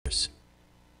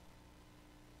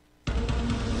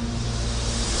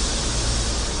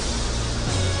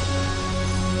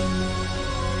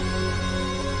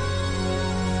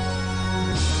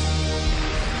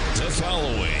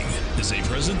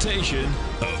presentation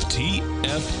of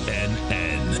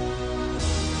TFNN.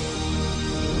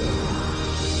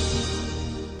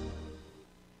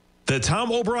 The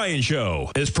Tom O'Brien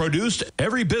Show is produced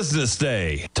every business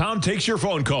day. Tom takes your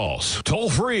phone calls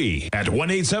toll free at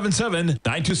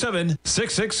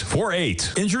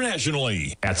 1-877-927-6648.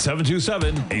 Internationally at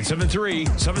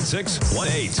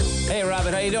 727-873-7618. Hey,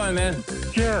 Robert, how you doing, man?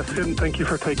 Yes, good, and thank you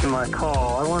for taking my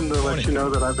call. I wanted to let you know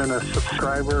that I've been a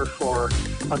subscriber for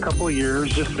a couple of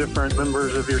years, just different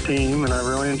members of your team, and I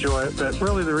really enjoy it. But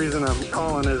really the reason I'm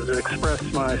calling is to express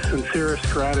my sincerest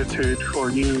gratitude for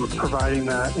you providing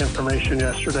that information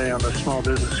yesterday on the small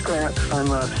business grant. I'm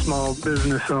a small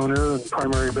business owner and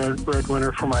primary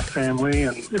breadwinner for my family,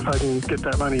 and if I can get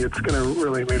that money, it's going to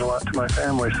really mean a lot to my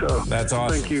family. So that's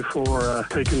awesome. Thank you for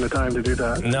taking the time to do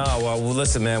that. No, well,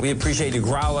 listen, man, we appreciate you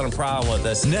growling a problem with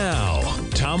us. Now,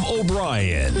 Tom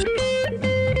O'Brien.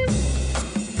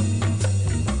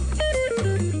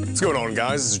 What's going on,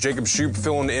 guys? This is Jacob Shoup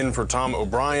filling in for Tom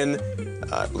O'Brien.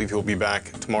 I believe he'll be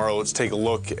back tomorrow. Let's take a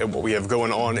look at what we have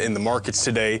going on in the markets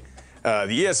today.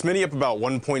 The ES Mini up about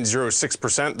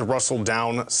 1.06%. The Russell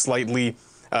down slightly.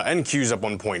 NQ's up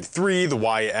 1.3%. The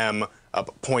YM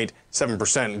up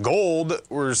 0.7%. Gold,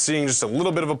 we're seeing just a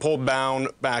little bit of a pull down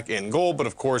back in gold, but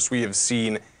of course we have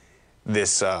seen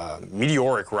this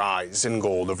meteoric rise in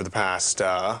gold over the past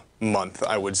month,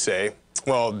 I would say.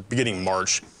 Well, beginning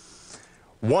March.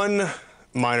 One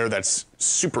miner that's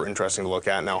super interesting to look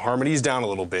at. Now, Harmony's down a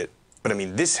little bit, but I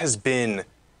mean, this has been,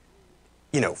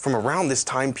 you know, from around this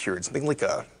time period, something like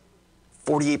a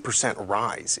 48%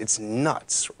 rise. It's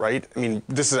nuts, right? I mean,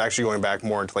 this is actually going back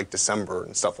more into like December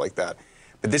and stuff like that.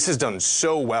 But this has done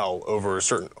so well over a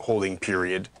certain holding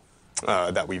period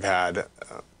that we've had.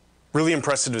 Really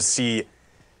impressive to see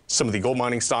some of the gold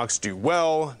mining stocks do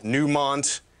well.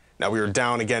 Newmont. Now, we were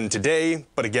down again today,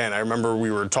 but again, I remember we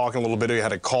were talking a little bit. We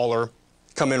had a caller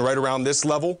come in right around this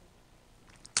level.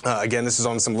 Again, this is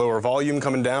on some lower volume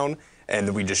coming down,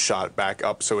 and we just shot back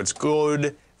up. So it's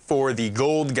good for the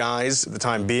gold guys at the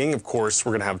time being. Of course,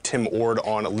 we're going to have Tim Ord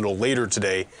on a little later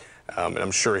today, and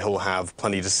I'm sure he'll have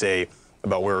plenty to say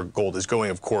about where gold is going.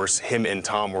 Of course, him and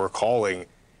Tom were calling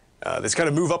this kind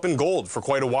of move up in gold for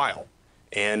quite a while,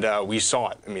 and we saw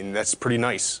it. I mean, that's pretty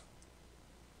nice.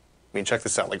 I mean, check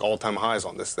this out, like all-time highs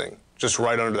on this thing, just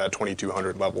right under that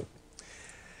 2,200 level.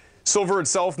 Silver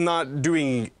itself not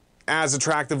doing as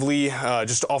attractively,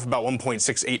 just off about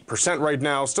 1.68% right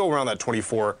now, still around that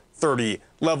 24.30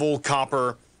 level.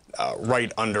 Copper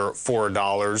right under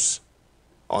 $4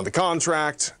 on the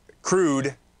contract.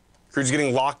 Crude's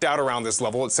getting locked out around this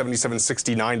level at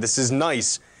 77.69. This is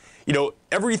nice. You know,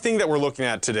 everything that we're looking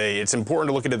at today, it's important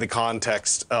to look at it in the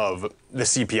context of the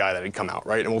CPI that had come out,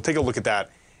 right? And we'll take a look at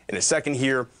that in a second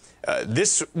here.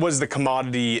 This was the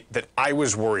commodity that I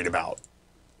was worried about,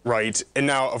 right? And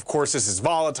now, of course, this is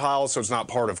volatile, so it's not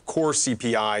part of core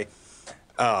CPI.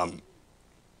 And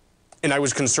I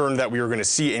was concerned that we were going to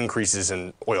see increases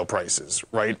in oil prices,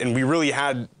 right? And we really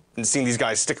had seen these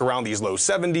guys stick around these low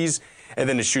 70s and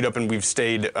then to shoot up, and we've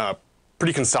stayed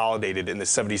pretty consolidated in the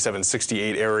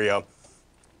 77.68 area.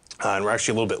 And we're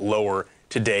actually a little bit lower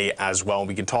today as well.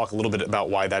 We can talk a little bit about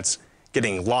why that's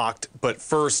getting locked. But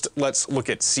first, let's look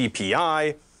at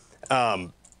CPI.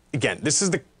 Again,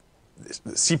 the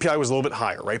CPI was a little bit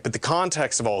higher, right? But the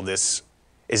context of all this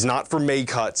is not for May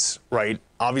cuts, right?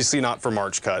 Obviously not for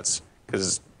March cuts,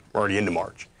 because we're already into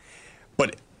March.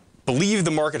 But believe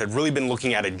the market had really been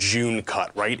looking at a June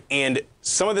cut, right? And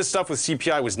some of this stuff with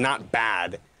CPI was not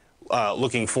bad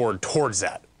looking forward towards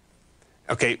that.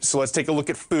 Okay, so let's take a look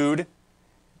at food.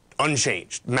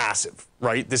 Unchanged, massive,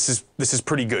 right? This is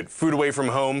pretty good. Food away from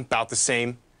home, about the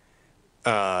same.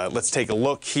 Let's take a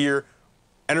look here.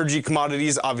 Energy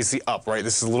commodities, obviously up, right?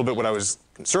 This is a little bit what I was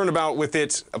concerned about with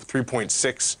it, up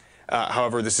 3.6.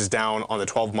 However, this is down on the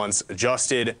 12 months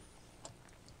adjusted.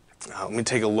 Let me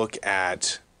take a look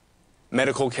at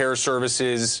medical care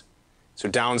services. So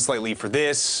down slightly for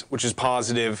this, which is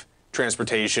positive.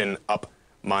 Transportation up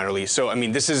minorly. So, I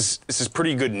mean, this is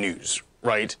pretty good news,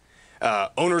 right?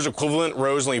 Owner's equivalent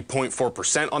rose only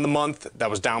 0.4% on the month. That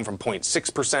was down from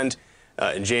 0.6%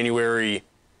 in January.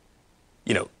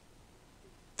 You know,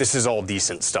 this is all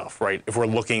decent stuff, right? If we're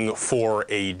looking for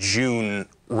a June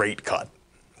rate cut,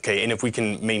 okay? And if we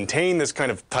can maintain this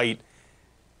kind of tight,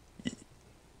 you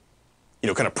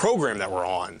know, kind of program that we're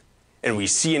on, and we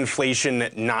see inflation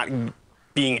not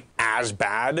being as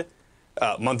bad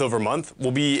month over month,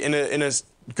 we'll be in a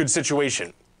good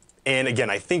situation. And again,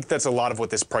 I think that's a lot of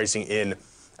what this pricing in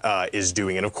is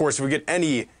doing. And of course, if we get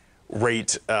any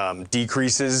rate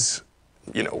decreases,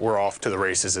 you know, we're off to the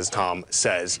races, as Tom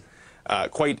says.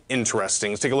 quite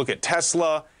interesting. Let's take a look at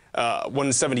Tesla,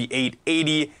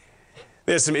 178.80.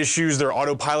 They had some issues. Their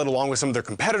autopilot, along with some of their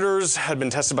competitors, had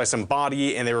been tested by some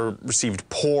body, and they received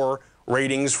poor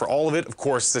ratings for all of it. Of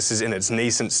course, this is in its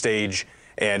nascent stage,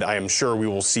 and I am sure we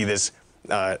will see this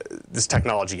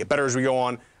technology get better as we go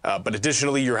on. But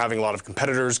additionally, you're having a lot of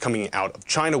competitors coming out of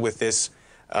China with this,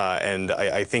 and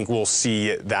I think we'll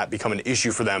see that become an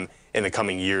issue for them in the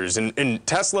coming years. And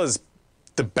Tesla's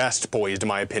the best poised, in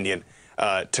my opinion,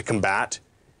 to combat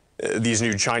these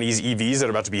new Chinese EVs that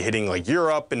are about to be hitting like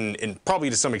Europe and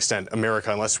probably to some extent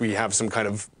America, unless we have some kind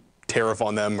of tariff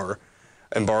on them or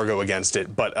embargo against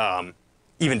it. But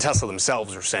even Tesla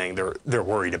themselves are saying they're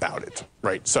worried about it,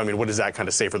 right? So I mean, what does that kind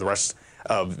of say for the rest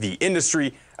of the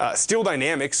industry? Steel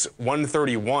Dynamics,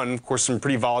 131, of course, some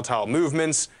pretty volatile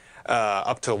movements.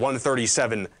 Up to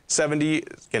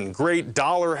 137.70. Again, great.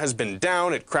 Dollar has been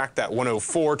down. It cracked that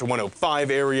 104 to 105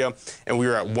 area, and we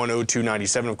are at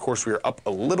 102.97. Of course, we are up a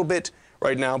little bit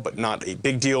right now, but not a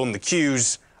big deal. And the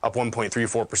Qs up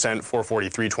 1.34%,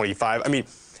 443.25. I mean,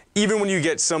 even when you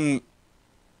get some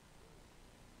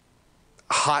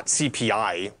hot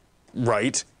CPI,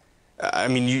 right? I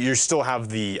mean, you still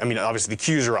have I mean, obviously the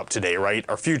Qs are up today, right?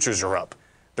 Our futures are up.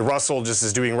 The Russell just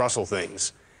is doing Russell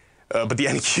things. But the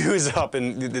NQ is up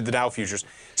in the Dow futures.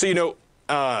 So, you know,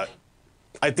 I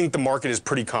think the market is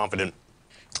pretty confident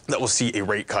that we'll see a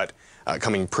rate cut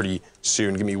coming pretty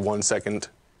soon. Give me 1 second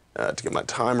to get my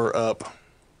timer up.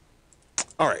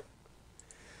 All right.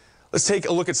 Let's take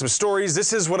a look at some stories.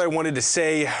 This is what I wanted to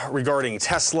say regarding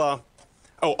Tesla.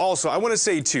 Oh, also, I want to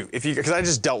say, too, because I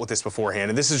just dealt with this beforehand,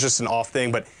 and this is just an off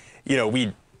thing, but, you know,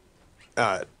 we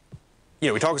talked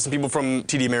to some people from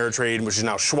TD Ameritrade, which is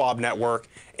now Schwab Network,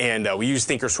 and we use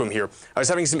Thinkorswim here. I was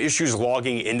having some issues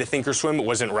logging into Thinkorswim. It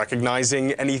wasn't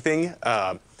recognizing anything,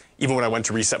 even when I went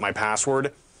to reset my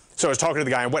password. So I was talking to the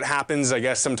guy, and what happens, I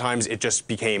guess sometimes it just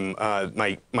became,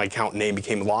 my account name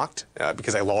became locked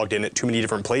because I logged in at too many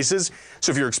different places.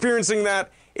 So if you're experiencing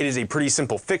that, it is a pretty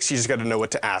simple fix. You just got to know what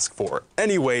to ask for.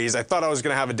 Anyways, I thought I was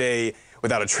going to have a day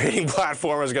without a trading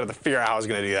platform. I was going to have to figure out how I was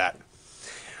going to do that.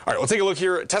 All right, we'll take a look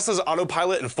here. Tesla's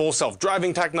autopilot and full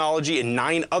self-driving technology and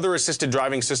 9 other assisted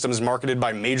driving systems marketed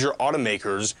by major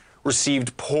automakers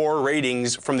received poor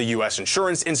ratings from the U.S.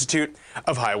 Insurance Institute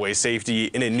of Highway Safety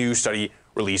in a new study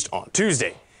released on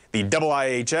Tuesday. The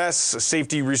IIHS, a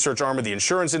safety research arm of the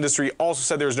insurance industry, also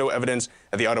said there is no evidence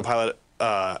that the autopilot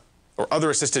or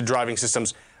other assisted driving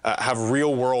systems have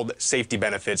real-world safety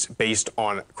benefits based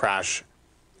on crash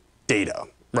data,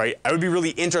 right? I would be really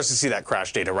interested to see that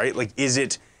crash data, right? Like, is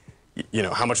it, you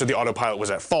know, how much of the autopilot was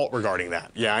at fault regarding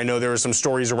that? Yeah, I know there were some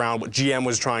stories around what GM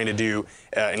was trying to do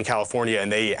in California,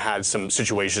 and they had some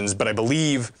situations, but I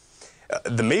believe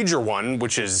the major one,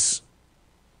 which is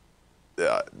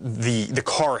the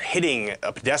car hitting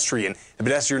a pedestrian, the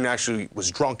pedestrian actually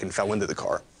was drunk and fell into the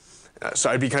car.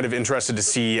 So I'd be kind of interested to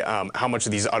see how much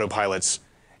of these autopilots,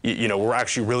 were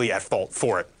actually really at fault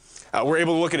for it. We're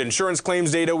able to look at insurance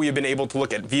claims data. We have been able to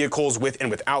look at vehicles with and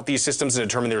without these systems and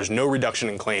determine there is no reduction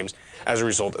in claims as a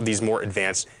result of these more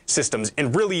advanced systems.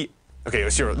 And really, okay,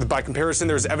 so by comparison,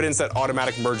 there's evidence that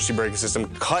automatic emergency braking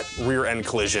system cut rear-end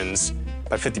collisions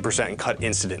by 50% and cut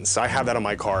incidents. I have that on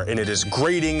my car, and it is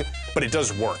grating, but it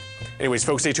does work. Anyways,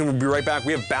 folks, stay tuned. We'll be right back.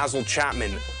 We have Basil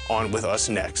Chapman on with us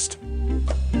next.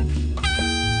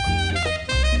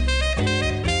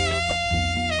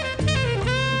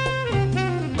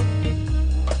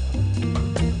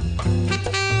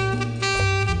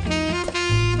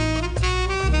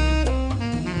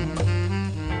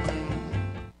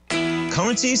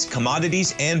 Currencies,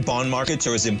 commodities, and bond markets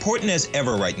are as important as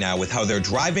ever right now with how they're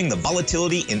driving the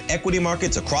volatility in equity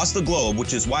markets across the globe,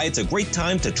 which is why it's a great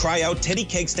time to try out Teddy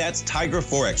Kegstad's Tiger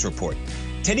Forex Report.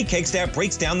 Teddy Kegstad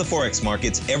breaks down the Forex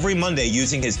markets every Monday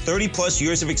using his 30-plus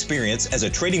years of experience as a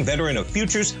trading veteran of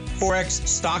futures, Forex,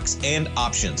 stocks, and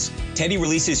options. Teddy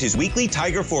releases his weekly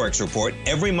Tiger Forex Report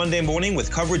every Monday morning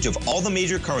with coverage of all the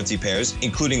major currency pairs,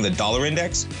 including the dollar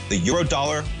index, the euro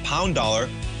dollar, pound dollar,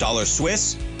 dollar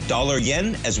Swiss, dollar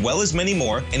yen, as well as many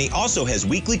more, and he also has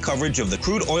weekly coverage of the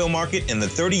crude oil market and the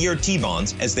 30-year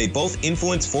T-bonds, as they both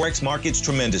influence Forex markets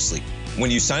tremendously.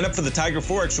 When you sign up for the Tiger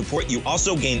Forex Report, you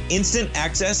also gain instant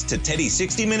access to Teddy's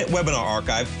 60-minute webinar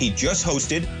archive he just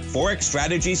hosted, Forex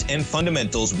Strategies and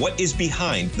Fundamentals, What is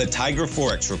Behind the Tiger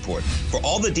Forex Report. For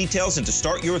all the details and to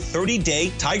start your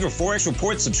 30-day Tiger Forex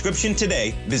Report subscription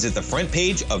today, visit the front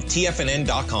page of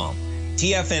TFNN.com.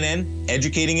 TFNN,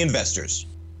 educating investors.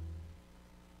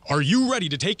 Are you ready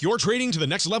to take your trading to the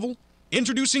next level?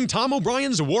 Introducing Tom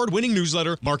O'Brien's award-winning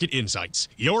newsletter, Market Insights,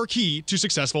 your key to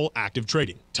successful active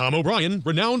trading. Tom O'Brien,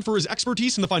 renowned for his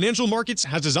expertise in the financial markets,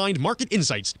 has designed Market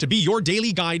Insights to be your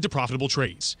daily guide to profitable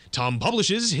trades. Tom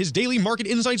publishes his daily Market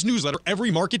Insights newsletter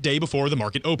every market day before the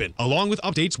market open, along with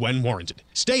updates when warranted.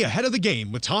 Stay ahead of the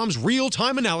game with Tom's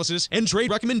real-time analysis and trade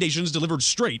recommendations delivered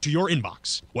straight to your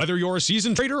inbox. Whether you're a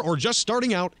seasoned trader or just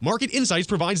starting out, Market Insights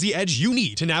provides the edge you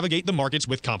need to navigate the markets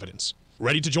with confidence.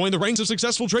 Ready to join the ranks of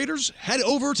successful traders? Head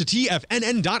over to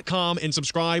TFNN.com and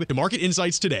subscribe to Market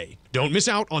Insights today. Don't miss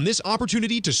out on this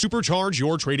opportunity to supercharge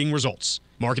your trading results.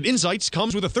 Market Insights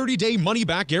comes with a 30-day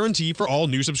money-back guarantee for all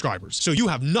new subscribers, so you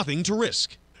have nothing to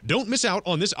risk. Don't miss out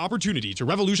on this opportunity to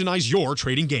revolutionize your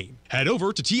trading game. Head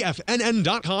over to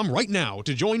TFNN.com right now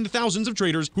to join the thousands of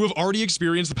traders who have already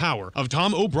experienced the power of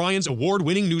Tom O'Brien's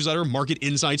award-winning newsletter, Market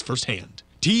Insights, firsthand.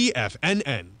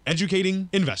 TFNN, educating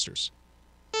investors.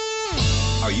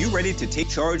 Are you ready to take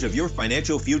charge of your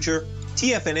financial future?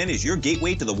 TFNN is your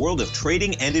gateway to the world of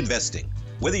trading and investing.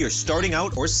 Whether you're starting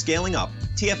out or scaling up,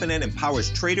 TFNN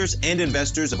empowers traders and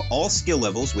investors of all skill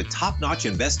levels with top-notch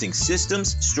investing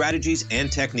systems, strategies,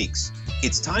 and techniques.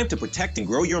 It's time to protect and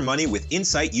grow your money with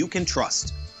insight you can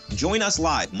trust. Join us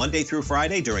live Monday through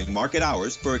Friday during market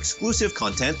hours for exclusive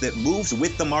content that moves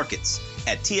with the markets.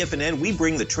 At TFNN, we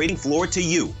bring the trading floor to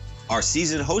you. Our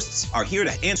seasoned hosts are here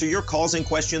to answer your calls and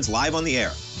questions live on the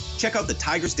air. Check out the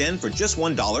Tiger's Den for just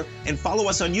 $1 and follow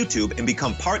us on YouTube and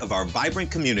become part of our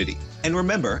vibrant community. And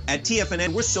remember, at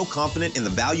TFNN, we're so confident in the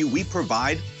value we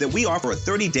provide that we offer a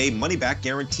 30-day money-back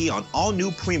guarantee on all new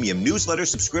premium newsletter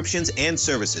subscriptions and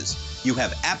services. You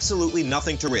have absolutely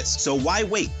nothing to risk, so why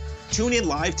wait? Tune in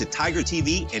live to Tiger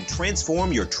TV and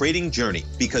transform your trading journey,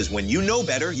 because when you know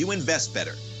better, you invest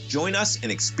better. Join us and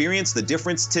experience the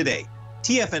difference today.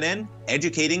 TFNN,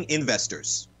 educating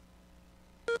investors.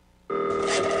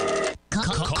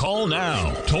 Call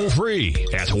now, toll free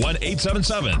at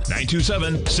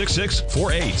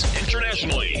 1-877-927-6648.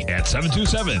 Internationally at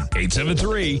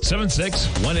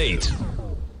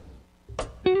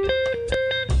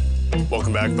 727-873-7618.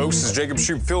 Welcome back, folks. This is Jacob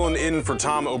Shoup filling in for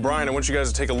Tom O'Brien. I want you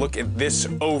guys to take a look at this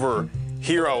over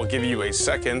here. I will give you a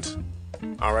second.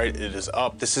 All right, it is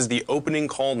up. This is the opening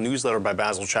call newsletter by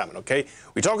Basil Chapman, okay?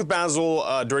 We talk with Basil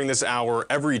during this hour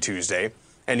every Tuesday,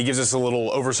 and he gives us a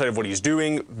little oversight of what he's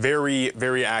doing. Very,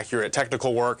 very accurate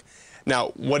technical work. Now,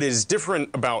 what is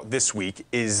different about this week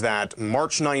is that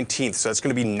March 19th, so that's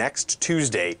going to be next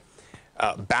Tuesday,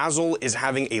 Basil is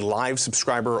having a live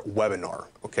subscriber webinar,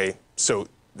 okay? So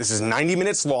this is 90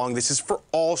 minutes long. This is for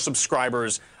all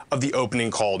subscribers of the opening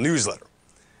call newsletter.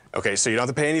 Okay, so you don't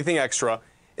have to pay anything extra.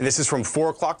 And this is from 4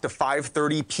 o'clock to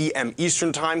 5:30 p.m.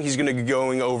 Eastern Time. He's going to be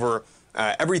going over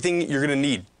everything you're going to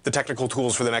need, the technical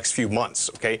tools for the next few months,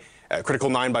 okay? Critical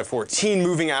 9x14,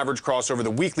 moving average crossover,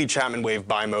 the weekly Chapman wave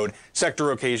buy mode, sector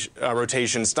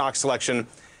rotation, stock selection.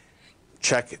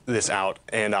 Check this out,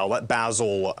 and I'll let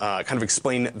Basil kind of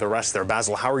explain the rest there.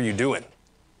 Basil, how are you doing?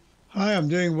 Hi, I'm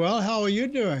doing well. How are you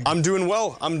doing? I'm doing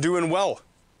well. I'm doing well.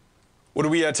 What are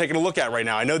we taking a look at right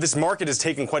now? I know this market is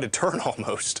taking quite a turn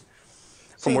almost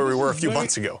from where we were a few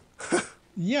months ago.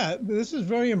 Yeah, this is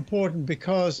very important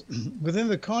because within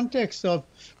the context of,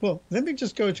 well, let me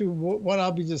just go to what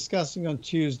I'll be discussing on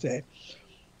Tuesday.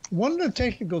 One of the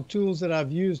technical tools that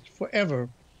I've used forever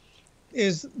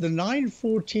is the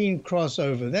 914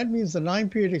 crossover. That means the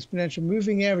 9-period exponential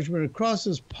moving average, when it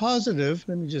crosses positive,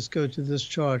 let me just go to this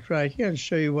chart right here and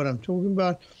show you what I'm talking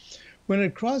about. When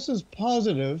it crosses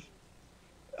positive,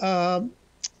 and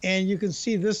you can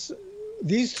see this,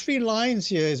 these three lines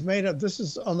here is made up. This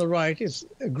is on the right. It's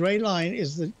a gray line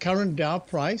is the current Dow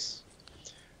price.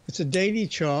 It's a daily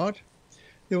chart.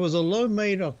 There was a low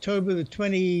made October the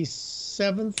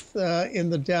 27th in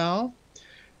the Dow.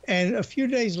 And a few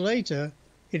days later,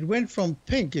 it went from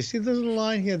pink. You see the little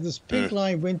line here? This pink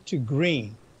line went to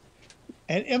green.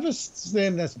 And ever since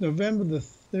then, that's November the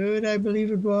 3rd, I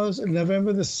believe it was, and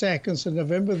November the 2nd. So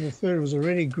November the 3rd was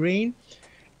already green.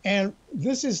 And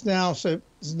this is now, so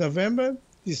it's November,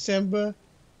 December,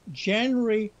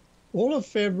 January, all of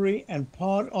February, and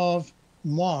part of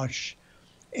March.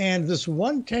 And this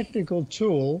one technical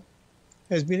tool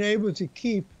has been able to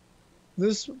keep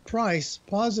this price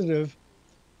positive,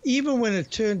 even when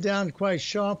it turned down quite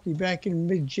sharply back in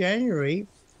mid-January.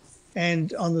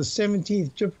 And on the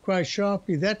 17th, dipped quite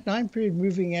sharply. That 9-period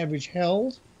moving average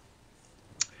held,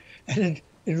 and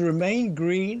it remained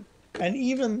green. And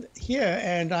even here,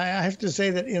 and I have to say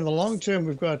that in the long term,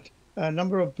 we've got a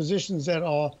number of positions that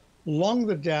are long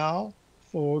the Dow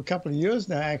for a couple of years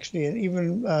now, actually, and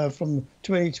even from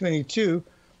 2022,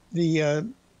 the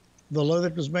low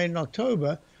that was made in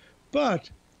October. But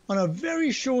on a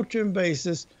very short-term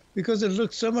basis, because it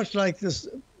looks so much like this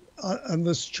on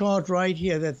this chart right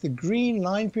here, that the green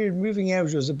 9-period moving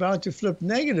average was about to flip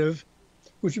negative,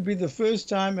 which would be the first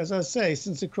time, as I say,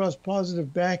 since it crossed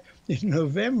positive back in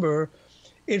November,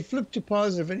 it flipped to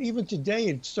positive, and even today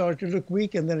it started to look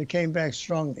weak, and then it came back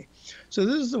strongly. So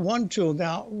this is the one tool.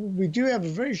 Now, we do have a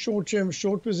very short-term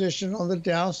short position on the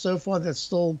Dow so far that's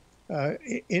still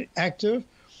active.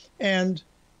 And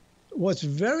what's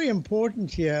very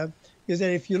important here is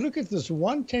that if you look at this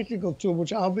one technical tool,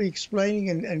 which I'll be explaining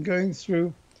and going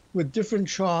through with different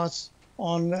charts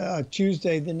on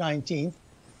Tuesday the 19th,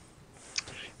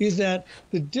 is that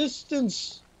the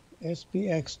distance,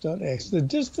 SPX.X, the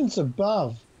distance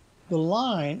above the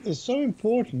line is so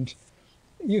important.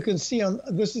 You can see on,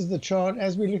 this is the chart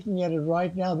as we're looking at it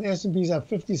right now, the S&P is up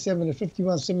 57 to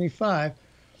 51.75,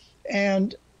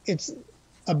 and it's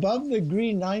above the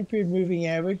green 9-period moving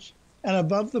average and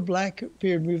above the black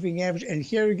period moving average. And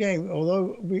here again,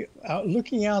 although we are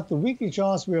looking out the weekly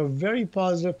charts, we are very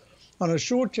positive. On a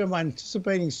short term,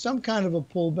 anticipating some kind of a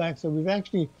pullback. So we've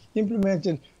actually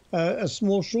implemented a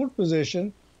small short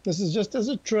position. This is just as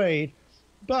a trade.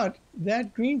 But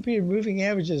that green period moving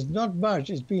average has not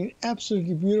budged. It's been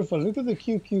absolutely beautiful. Look at the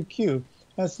QQQ.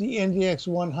 That's the NDX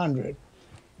 100.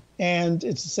 And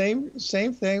it's the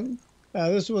same thing.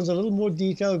 This one's a little more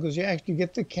detailed because you actually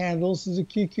get the candles. This is a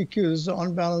QQQ. This is an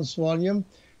on-balance volume.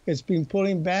 It's been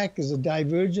pulling back. There's a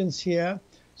divergence here.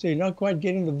 So you're not quite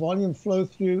getting the volume flow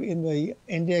through in the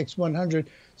NDX 100.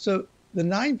 So the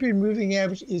 9-period moving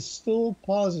average is still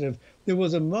positive. There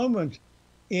was a moment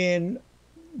in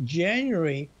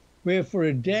January where for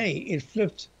a day it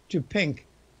flipped to pink.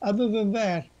 Other than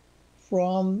that,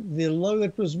 from the low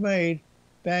that was made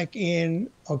back in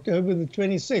October the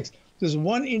 26th, this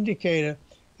one indicator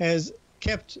has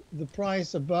kept the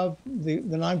price above the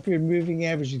 9-period moving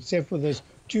average, except for those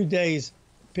 2 days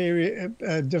period,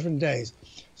 different days.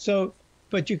 So,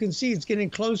 but you can see it's getting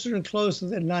closer and closer to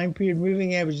that 9-period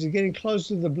moving average. It's getting closer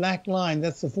to the black line.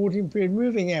 That's the 14-period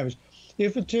moving average.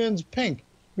 If it turns pink,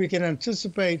 we can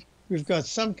anticipate we've got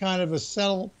some kind of a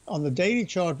sell on the daily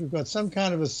chart. We've got some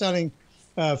kind of a selling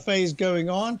phase going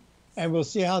on, and we'll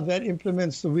see how that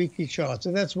implements the weekly chart.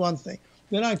 So that's one thing.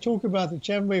 Then I talk about the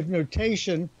Chapman wave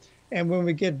notation, and when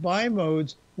we get buy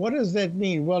modes, what does that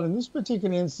mean? Well, in this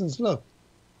particular instance, look,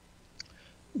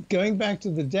 going back to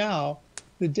the Dow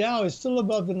is still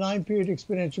above the 9-period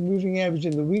exponential moving average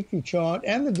in the weekly chart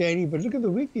and the daily, but look at the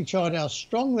weekly chart, how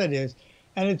strong that is,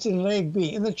 and it's in leg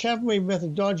B. In the Chapman wave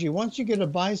methodology, once you get a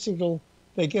buy signal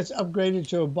that gets upgraded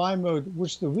to a buy mode,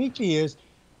 which the weekly is,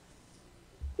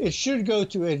 it should go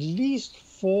to at least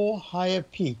 4 higher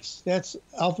peaks. That's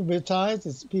alphabetized.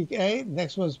 It's peak A.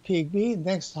 Next one's peak B.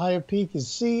 Next higher peak is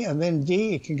C, and then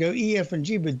D. It can go E, F, and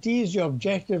G, but D is your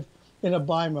objective in a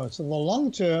buy mode. So the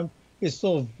long term is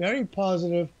still very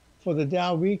positive for the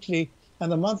Dow weekly,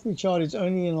 and the monthly chart is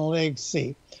only in a leg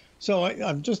C. So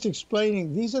I'm just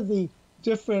explaining, these are the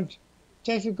different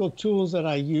technical tools that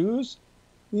I use.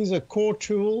 These are core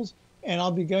tools, and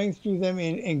I'll be going through them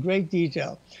in great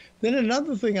detail. Then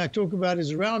another thing I talk about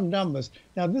is round numbers.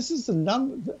 Now, this is the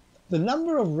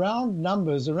number of round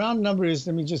numbers. The round number is,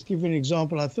 let me just give you an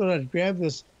example. I thought I'd grab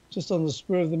this just on the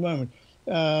spur of the moment.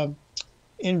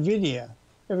 NVIDIA.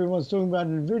 Everyone's talking about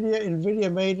NVIDIA.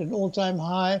 NVIDIA made an all-time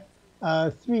high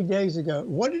 3 days ago.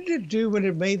 What did it do when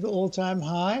it made the all-time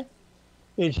high?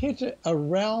 It hit a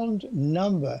round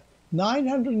number,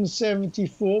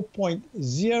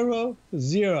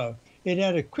 974.00. It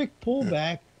had a quick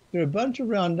pullback. There are a bunch of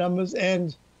round numbers,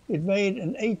 and it made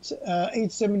an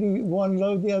 871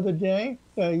 low the other day,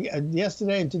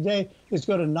 yesterday, and today it's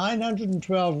got a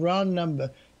 912 round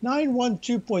number,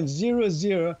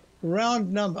 912.00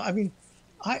 round number. I mean,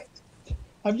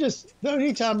 I've just, the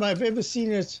only time I've ever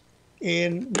seen it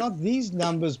in not these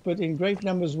numbers, but in great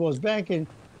numbers was back in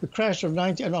the crash of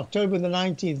on October the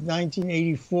 19th,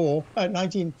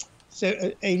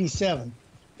 1987.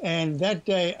 And that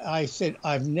day I said,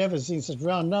 I've never seen such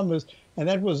round numbers. And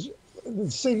that was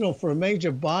the signal for a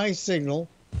major buy signal,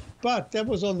 but that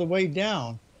was on the way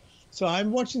down. So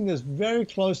I'm watching this very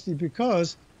closely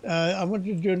because I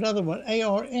wanted to do another one.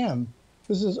 ARM,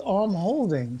 this is ARM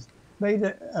Holdings, made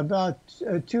about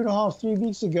 2.5, 3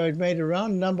 weeks ago, it made a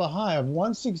round number high of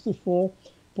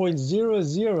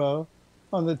 164.00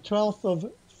 on the 12th of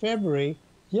February.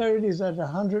 Here it is at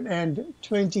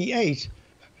 128.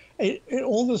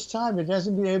 All this time, it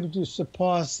hasn't been able to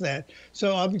surpass that.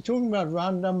 So I'll be talking about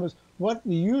round numbers, what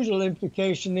the usual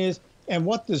implication is, and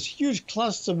what this huge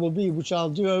cluster will be, which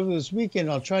I'll do over this weekend.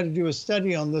 I'll try to do a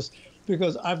study on this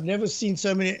because I've never seen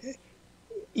so many.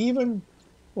 Even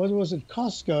what was it,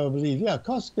 Costco, I believe. Yeah,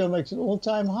 Costco makes an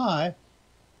all-time high.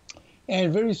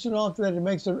 And very soon after that, it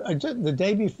makes the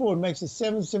day before, it makes a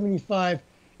 775.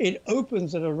 It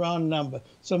opens at a round number.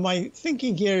 So my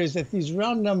thinking here is that these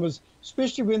round numbers,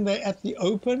 especially when they're at the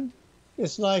open,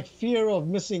 it's like fear of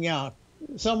missing out.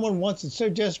 Someone wants it so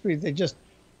desperately, they just,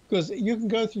 because you can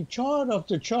go through chart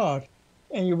after chart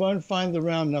and you won't find the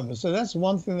round number. So that's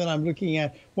one thing that I'm looking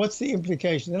at. What's the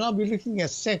implication? Then I'll be looking at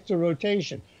sector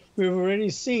rotation. We've already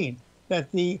seen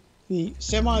that the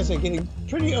semis are getting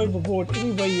pretty overbought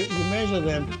any way you measure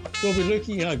them. We'll be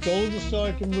looking at gold is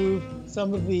starting to move.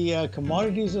 Some of the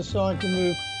commodities are starting to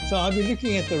move. So I'll be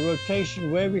looking at the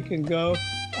rotation, where we can go.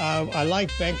 I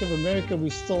like Bank of America, we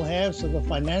still have, so the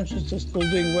financials are still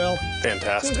doing well.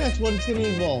 Fantastic. So that's what it's going to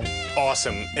involve.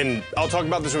 Awesome. And I'll talk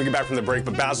about this when we get back from the break.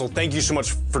 But Basil, thank you so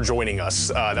much for joining us.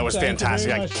 That was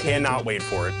fantastic. I cannot wait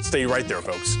for it. Stay right there,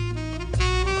 folks.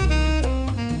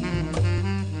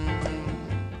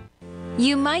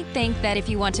 You might think that if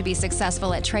you want to be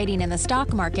successful at trading in the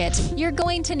stock market, you're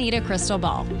going to need a crystal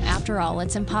ball. After all,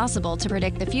 it's impossible to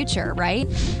predict the future, right?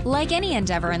 Like any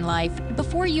endeavor in life,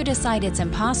 before you decide it's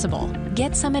impossible,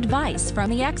 get some advice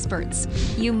from the experts.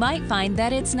 You might find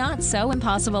that it's not so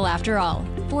impossible after all.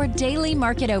 For daily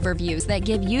market overviews that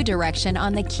give you direction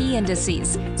on the key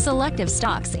indices, selective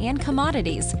stocks, and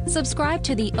commodities, subscribe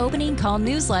to the Opening Call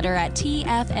newsletter at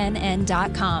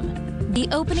TFNN.com. The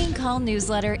Opening Call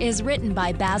newsletter is written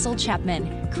by Basil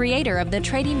Chapman, creator of the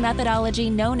trading methodology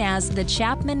known as the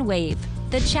Chapman Wave.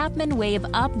 The Chapman Wave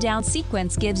up-down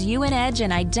sequence gives you an edge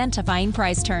in identifying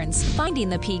price turns, finding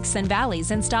the peaks and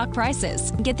valleys in stock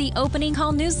prices. Get the Opening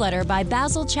Call newsletter by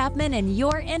Basil Chapman in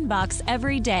your inbox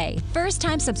every day.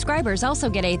 First-time subscribers also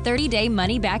get a 30-day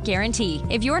money-back guarantee.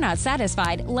 If you're not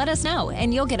satisfied, let us know,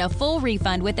 and you'll get a full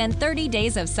refund within 30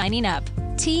 days of signing up.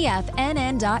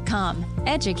 TFNN.com,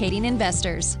 educating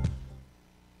investors.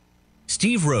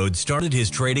 Steve Rhodes started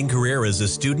his trading career as a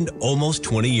student almost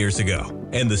 20 years ago,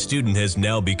 and the student has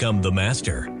now become the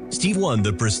master. Steve won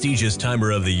the prestigious Timer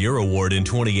of the Year award in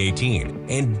 2018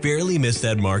 and barely missed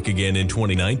that mark again in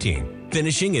 2019,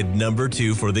 finishing at number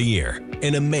 2 for the year.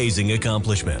 An amazing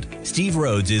accomplishment. Steve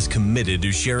Rhodes is committed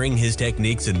to sharing his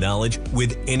techniques and knowledge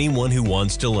with anyone who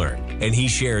wants to learn, and he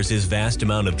shares his vast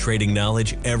amount of trading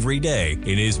knowledge every day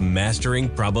in his Mastering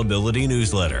Probability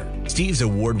newsletter. Steve's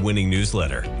award-winning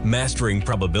newsletter, Mastering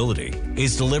Probability,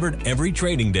 is delivered every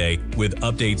trading day with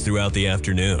updates throughout the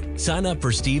afternoon. Sign up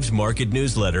for Steve's market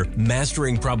newsletter,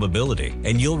 Mastering Probability,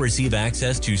 and you'll receive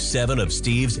access to 7 of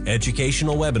Steve's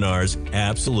educational webinars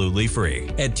absolutely free.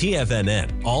 At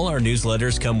TFNN, all our newsletters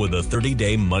come with a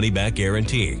 30-day money-back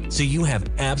guarantee, so you have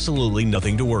absolutely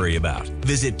nothing to worry about.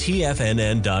 Visit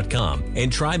TFNN.com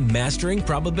and try Mastering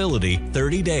Probability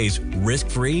 30 days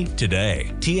risk-free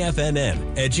today.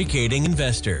 TFNN, educating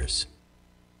investors.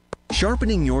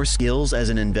 Sharpening your skills as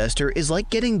an investor is like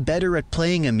getting better at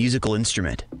playing a musical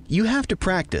instrument. You have to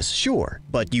practice, sure,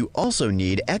 but you also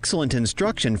need excellent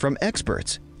instruction from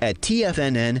experts. At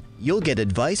TFNN, you'll get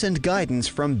advice and guidance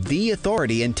from the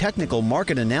authority in technical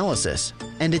market analysis.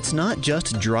 And it's not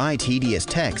just dry, tedious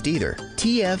text either.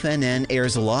 TFNN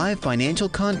airs live financial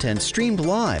content streamed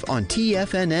live on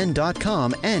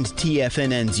TFNN.com and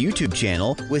TFNN's YouTube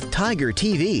channel with Tiger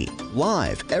TV,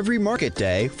 live every market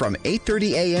day from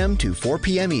 8:30 a.m. to 4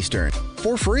 p.m. Eastern.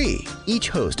 For free. Each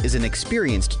host is an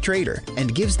experienced trader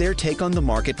and gives their take on the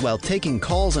market while taking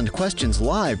calls and questions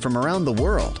live from around the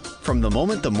world. From the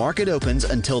moment the market opens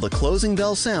until the closing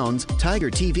bell sounds,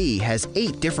 Tiger TV has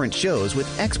 8 different shows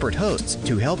with expert hosts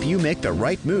to help you make the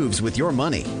right moves with your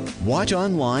money. Watch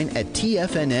online at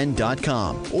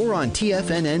TFNN.com or on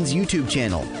TFNN's YouTube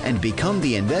channel and become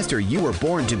the investor you were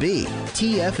born to be.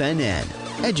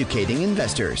 TFNN, educating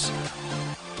investors.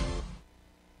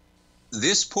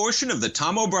 This portion of the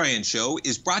Tom O'Brien Show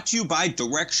is brought to you by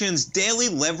Direxion's daily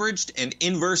leveraged and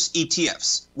inverse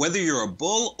ETFs. Whether you're a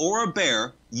bull or a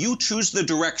bear, you choose the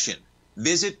direction.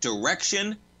 Visit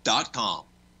Direxion.com.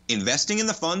 Investing in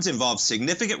the funds involves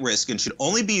significant risk and should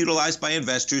only be utilized by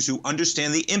investors who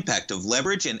understand the impact of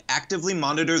leverage and actively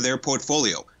monitor their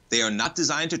portfolio. They are not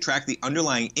designed to track the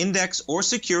underlying index or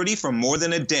security for more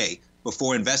than a day.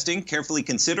 Before investing, carefully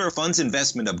consider a fund's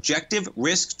investment objective,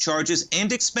 risk, charges,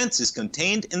 and expenses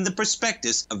contained in the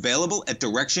prospectus available at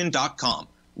Direxion.com.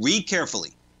 Read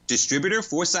carefully. Distributor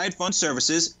Foreside Fund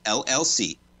Services,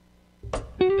 LLC. All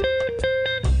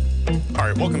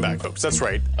right, welcome back, folks. That's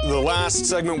right. The last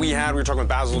segment we had, we were talking with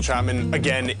Basil Chapman.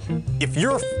 Again, if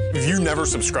you never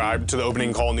subscribed to the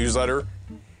Opening Call newsletter,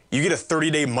 you get a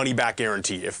 30-day money-back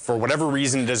guarantee. If for whatever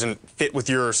reason it doesn't fit with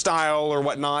your style or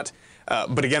whatnot.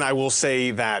 But again, I will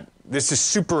say that this is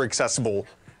super accessible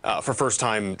for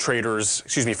first-time traders,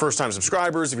 first-time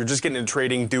subscribers. If you're just getting into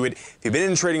trading, do it. If you've been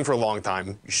in trading for a long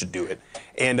time, you should do it.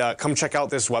 And come check out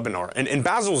this webinar. And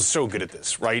Basil is so good at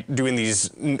this, right? Doing these,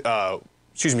 doing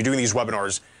these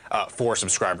webinars for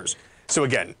subscribers. So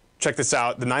again, check this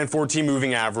out. The 914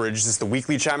 moving average. This is the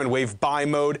weekly Chapman wave buy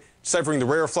mode, deciphering the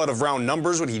rare flood of round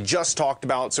numbers, what he just talked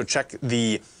about. So check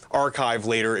the archive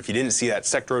later if you didn't see that.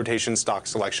 Sector rotation, stock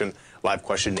selection, live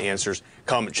question and answers.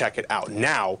 Come check it out.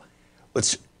 Now,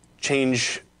 let's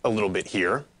change a little bit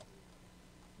here.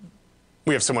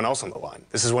 We have someone else on the line.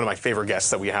 This is one of my favorite guests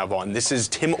that we have on. This is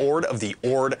Tim Ord of the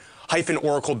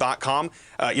Ord-Oracle.com.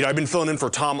 I've been filling in for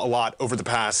Tom a lot over the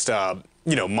past,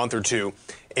 month or two,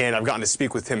 and I've gotten to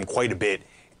speak with him quite a bit.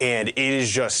 And it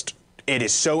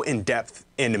is so in-depth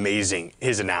and amazing,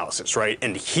 his analysis, right?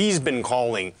 And he's been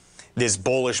calling this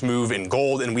bullish move in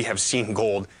gold, and we have seen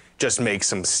gold just make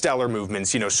some stellar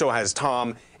movements. So has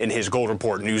Tom in his Gold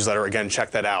Report newsletter. Again, check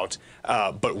that out.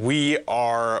 But we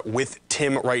are with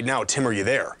Tim right now. Tim, are you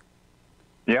there?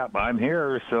 Yeah, I'm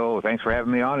here, so thanks for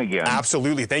having me on again.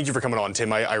 Absolutely. Thank you for coming on,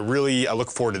 Tim. I really look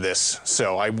forward to this.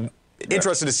 So I'm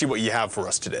interested to see what you have for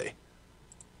us today.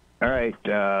 All right,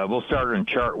 we'll start on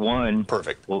chart one.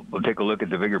 Perfect. We'll take a look at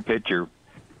the bigger picture.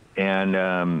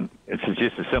 And it's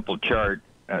just a simple chart.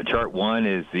 Chart one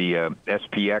is the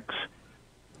SPX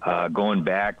going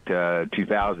back to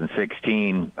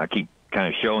 2016. I keep kind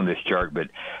of showing this chart, but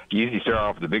you usually start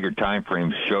off with the bigger time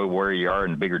frames, show where you are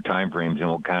in the bigger time frames, and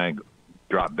we'll kind of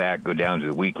drop back, go down to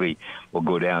the weekly. We'll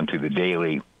go down to the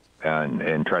daily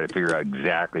and try to figure out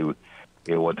exactly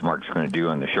what the market's going to do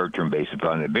on the short-term basis.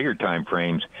 On the bigger time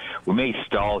frames, we may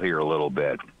stall here a little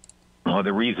bit. Well,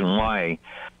 the reason why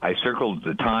I circled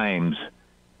the times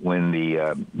when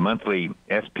the monthly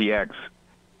SPX,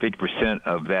 50%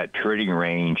 of that trading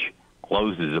range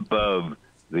closes above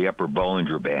the upper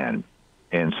Bollinger Band.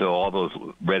 And so all those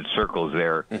red circles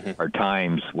there are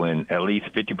times when at least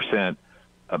 50%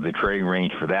 of the trading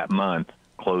range for that month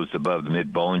closed above the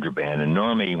mid-Bollinger Band. And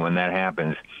normally when that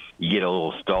happens, you get a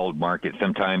little stalled market.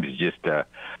 Sometimes it's just a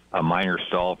minor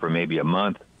stall for maybe a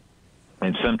month.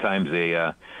 And sometimes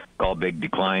they call big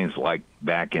declines, like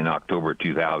back in October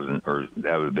 2000, or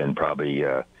that would have been probably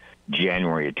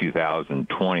January of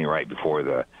 2020, right before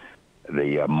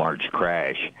the March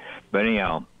crash. But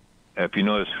anyhow, if you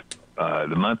notice,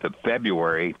 the month of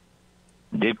February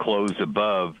did close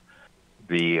above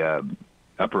the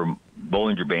upper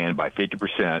Bollinger Band by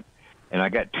 50%. And I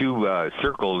got two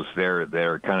circles there that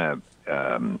are kind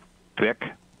of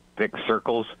thick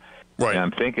circles. Right. And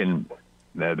I'm thinking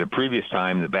the previous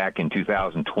time, back in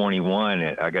 2021,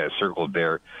 I got it circled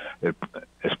there.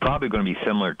 It's probably going to be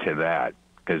similar to that,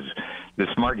 because this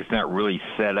market's not really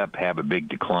set up to have a big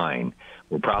decline.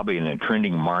 We're probably in a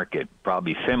trending market,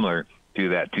 probably similar to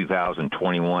that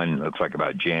 2021, looks like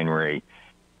about January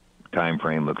time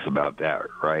frame, looks about that,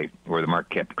 right, where the market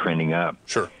kept trending up.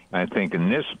 Sure. I think in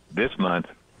this month,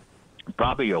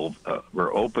 probably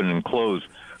we're open and closed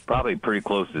probably pretty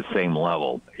close to the same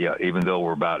level. Yeah, even though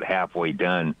we're about halfway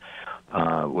done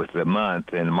with the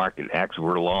month, and the market actually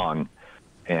we're long,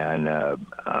 and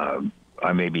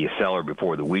I may be a seller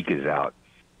before the week is out.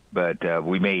 But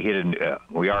we may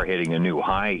we are hitting a new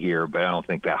high here, but I don't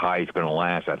think that high is going to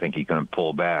last. I think he's going to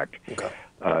pull back. Okay.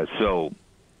 So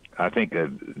I think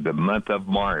the month of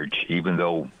March, even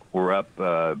though we're up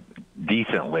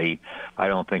decently, I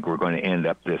don't think we're going to end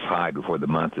up this high before the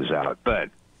month is out. But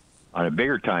on a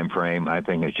bigger time frame, I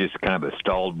think it's just kind of a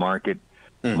stalled market.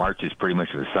 March is pretty much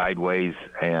a sideways,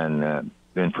 and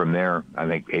then from there, I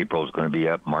think April is going to be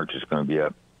up, March is going to be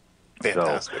up.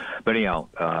 Fantastic. So, but anyhow,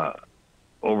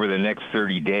 over the next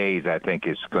 30 days, I think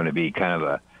it's going to be kind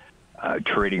of a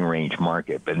trading range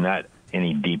market, but not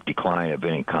any deep decline of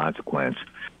any consequence.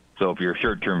 So if you're a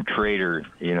short-term trader,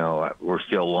 we're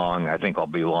still long. I think I'll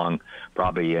be long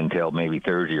probably until maybe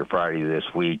Thursday or Friday this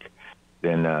week.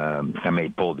 Then I may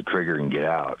pull the trigger and get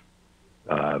out.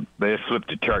 But let's flip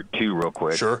to chart 2 real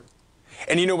quick. Sure.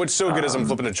 And what's so good as I'm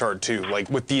flipping to chart 2,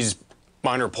 like with these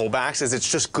minor pullbacks, is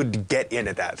it's just good to get in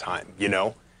at that time,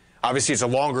 Obviously, it's a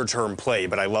longer-term play,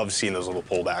 but I love seeing those little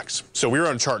pullbacks. So we're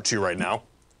on chart 2 right now.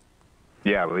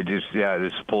 Yeah, this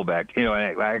pullback.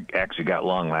 I actually got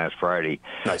long last Friday.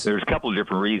 Nice. There's a couple of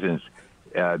different reasons.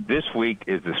 This week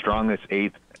is the strongest,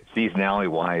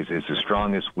 seasonality-wise, is the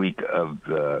strongest week of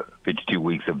the 52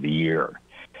 weeks of the year.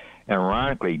 And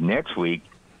ironically, next week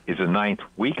is the 9th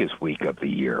weakest week of the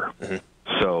year.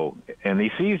 So, and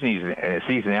these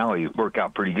seasonalities work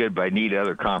out pretty good, but I need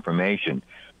other confirmation,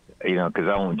 because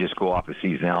I won't just go off of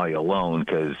seasonality alone,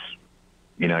 because,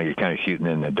 you're kind of shooting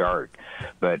in the dark.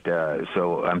 But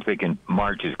so I'm thinking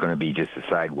March is going to be just a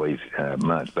sideways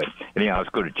month. But anyhow, let's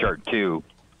go to chart 2.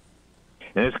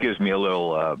 And this gives me a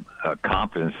little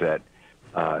confidence that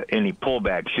any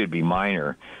pullback should be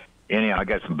minor. Anyhow, I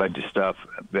got some bunch of stuff.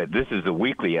 But this is the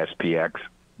weekly SPX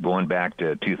going back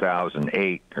to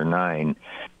 2008 or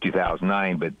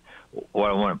 2009. But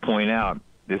what I want to point out,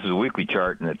 this is a weekly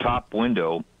chart, and the top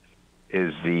window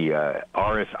is the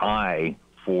RSI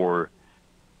for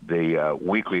the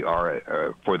weekly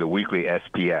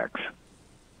SPX.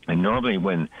 And normally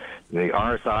when the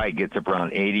RSI gets up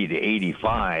around 80 to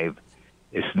 85,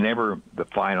 it's never the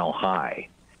final high.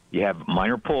 You have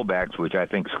minor pullbacks, which I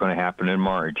think is going to happen in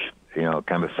March, kind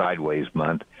of a sideways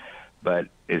month, but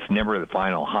it's never the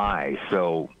final high.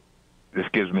 So this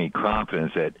gives me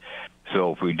confidence that,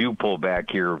 so if we do pull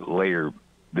back here later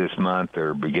this month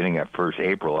or beginning at 1st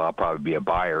April, I'll probably be a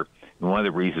buyer. And one of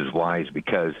the reasons why is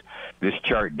because this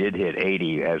chart did hit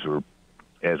 80 as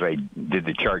I did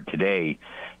the chart today.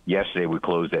 Yesterday we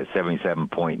closed at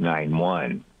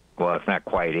 77.91. Well, it's not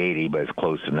quite 80, but it's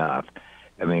close enough.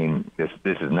 I mean, this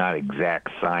is not exact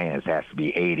science. It has to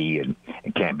be 80 and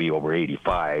it can't be over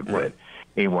 85, right. But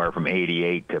anywhere from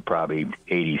 88 to probably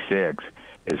 86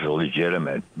 is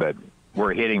legitimate. But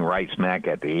we're hitting right smack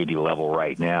at the 80 level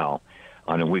right now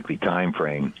on a weekly time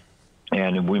frame.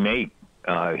 And we may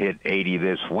hit 80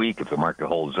 this week if the market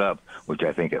holds up, which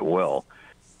I think it will.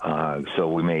 So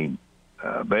we may,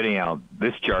 but anyhow,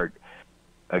 this chart,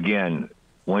 again,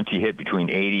 once you hit between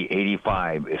 80,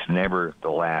 85, it's never the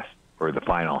last or the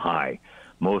final high.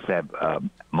 Most have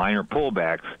minor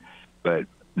pullbacks, but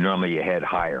normally you head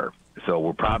higher. So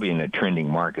we're probably in a trending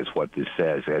market is what this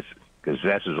says, because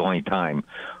that's the only time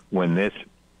when this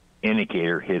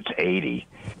indicator hits 80.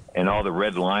 And all the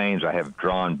red lines I have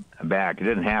drawn back, it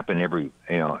doesn't happen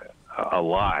a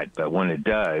lot, but when it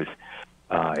does,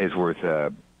 it's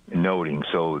worth noting.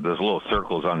 So those little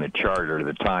circles on the chart are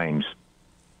the times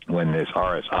when this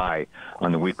RSI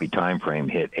on the weekly time frame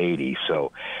hit 80.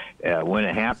 So when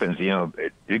it happens,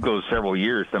 it goes several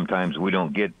years. Sometimes we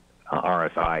don't get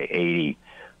RSI 80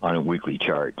 on a weekly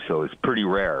chart, so it's pretty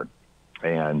rare.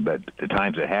 But the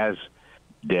times it has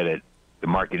did it, the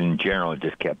market in general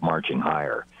just kept marching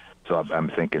higher. So I'm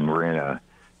thinking we're in a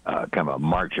kind of a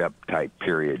march up type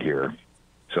period here.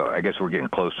 So I guess we're getting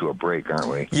close to a break, aren't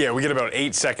we? Yeah, we get about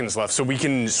 8 seconds left, so we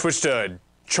can switch to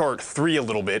chart 3 a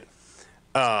little bit.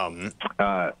 Right,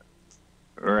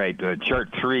 chart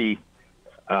 3.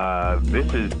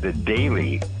 This is the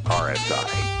daily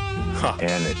RSI. Huh.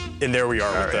 And there we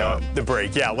are with the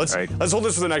break. Yeah, let's hold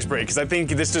this for the next break, because I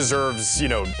think this deserves,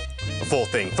 a full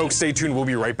thing. Folks, stay tuned. We'll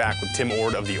be right back with Tim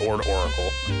Ord of the Ord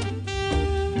Oracle.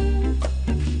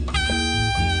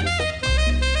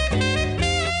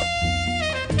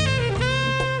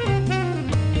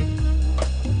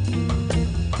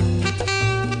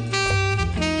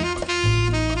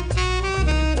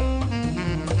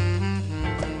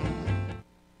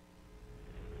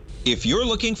 If you're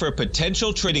looking for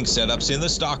potential trading setups in the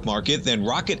stock market, then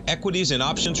Rocket Equities and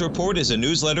Options Report is a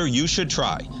newsletter you should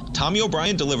try. Tommy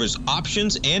O'Brien delivers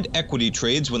options and equity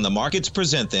trades when the markets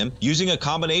present them, using a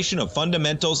combination of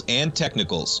fundamentals and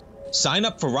technicals. Sign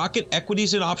up for Rocket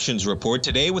Equities and Options Report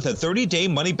today with a 30-day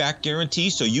money-back guarantee,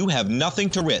 so you have nothing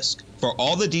to risk. For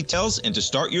all the details and to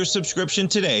start your subscription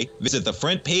today, visit the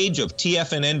front page of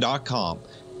TFNN.com.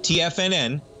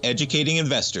 TFNN, educating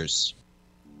investors.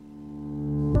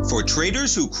 For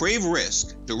traders who crave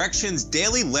risk, Direxion's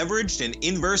daily leveraged and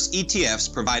inverse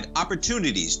ETFs provide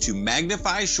opportunities to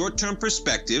magnify short-term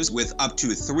perspectives with up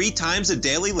to 3 times a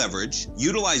daily leverage,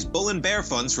 utilize bull and bear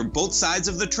funds from both sides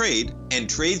of the trade, and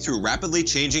trade through rapidly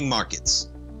changing markets.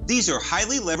 These are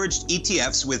highly leveraged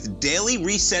ETFs with daily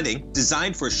resetting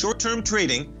designed for short-term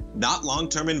trading, not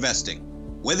long-term investing.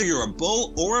 Whether you're a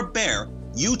bull or a bear,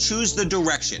 you choose the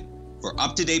Direxion. For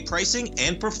up-to-date pricing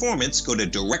and performance, go to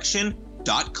Direxion.com.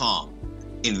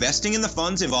 Investing in the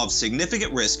funds involves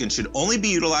significant risk and should only be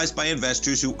utilized by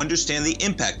investors who understand the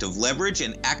impact of leverage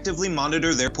and actively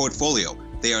monitor their portfolio.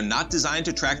 They are not designed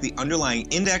to track the underlying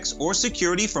index or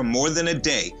security for more than a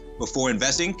day. Before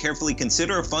investing, carefully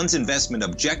consider a fund's investment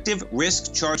objective,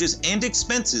 risk, charges, and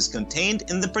expenses contained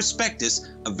in the prospectus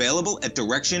available at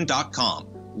Direxion.com.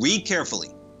 Read carefully.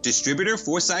 Distributor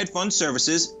Foreside Fund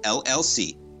Services,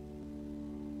 LLC.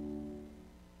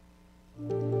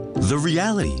 The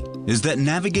reality is that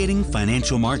navigating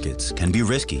financial markets can be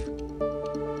risky.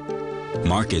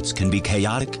 Markets can be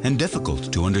chaotic and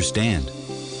difficult to understand.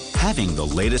 Having the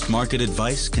latest market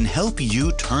advice can help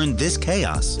you turn this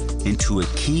chaos into a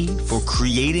key for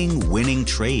creating winning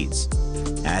trades.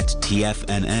 At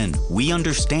TFNN, we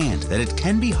understand that it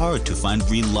can be hard to find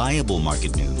reliable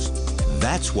market news.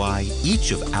 That's why each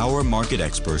of our market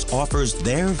experts offers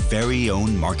their very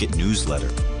own market newsletter,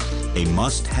 a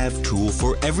must-have tool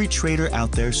for every trader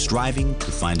out there striving to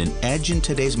find an edge in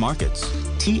today's markets.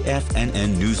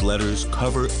 TFNN newsletters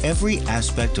cover every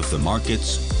aspect of the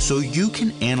markets so you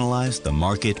can analyze the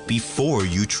market before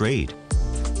you trade.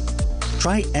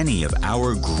 Try any of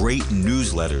our great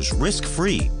newsletters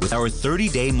risk-free with our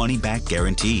 30-day money-back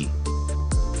guarantee.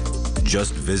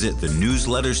 Just visit the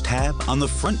Newsletters tab on the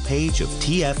front page of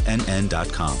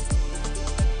TFNN.com.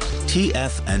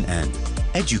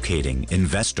 TFNN, educating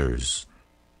investors.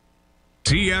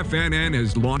 TFNN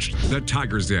has launched the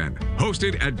Tiger's Den.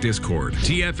 Hosted at Discord,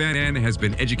 TFNN has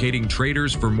been educating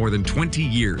traders for more than 20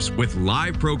 years with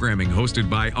live programming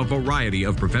hosted by a variety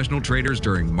of professional traders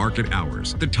during market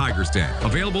hours. The Tiger's Den,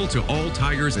 available to all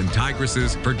tigers and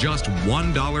tigresses for just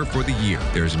 $1 for the year.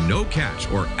 There's no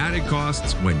catch or added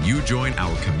costs when you join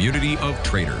our community of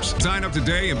traders. Sign up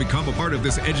today and become a part of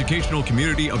this educational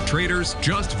community of traders.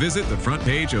 Just visit the front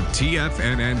page of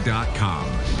TFNN.com.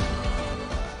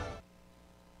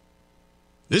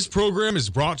 This program is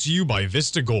brought to you by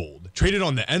Vista Gold, traded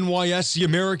on the NYSE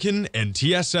American and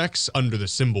TSX under the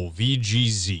symbol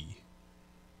VGZ.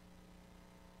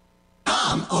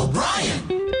 Tom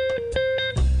O'Brien.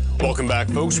 Welcome back,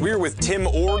 folks. We're with Tim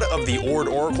Ord of the Ord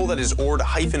Oracle. That is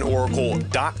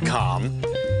ord-oracle.com.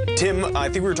 Tim, I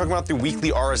think we were talking about the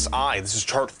weekly RSI. This is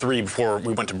chart 3 before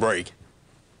we went to break.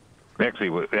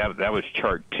 Actually, that was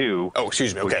chart 2. Oh,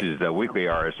 excuse me. Okay. Which is the weekly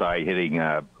RSI hitting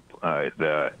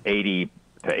the 80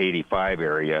 to 85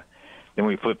 area. Then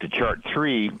we flip to chart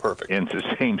 3. Perfect. And it's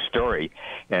the same story.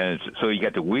 And so you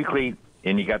got the weekly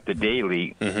and you got the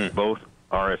daily, both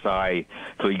RSI.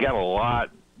 So you got a lot.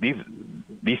 These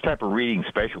type of readings,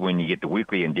 especially when you get the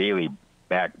weekly and daily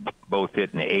back both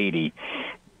hitting the 80,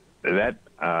 that's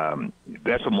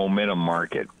a momentum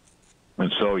market.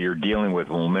 And so you're dealing with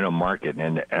a momentum market.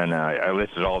 And I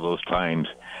listed all those times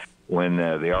when the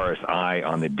RSI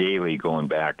on the daily going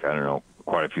back, I don't know,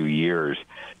 quite a few years.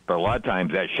 But a lot of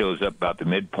times that shows up about the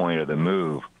midpoint of the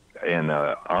move. And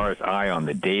the RSI on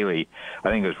the daily, I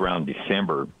think it was around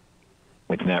December,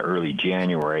 it's not early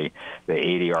January, the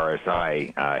 80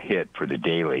 RSI hit for the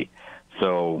daily.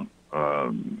 So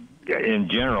in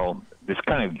general, this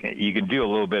kind of, you can do a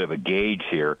little bit of a gauge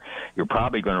here. You're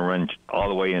probably going to run all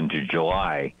the way into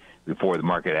July before the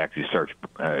market actually starts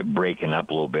breaking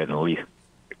up a little bit and at least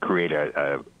create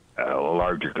a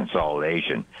larger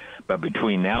consolidation. But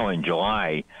between now and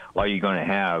July, all you're going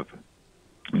to have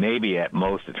maybe at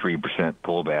most a 3%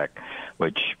 pullback,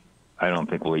 which I don't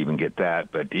think we'll even get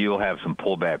that, but you'll have some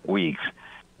pullback weeks,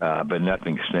 but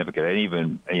nothing significant. And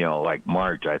even, like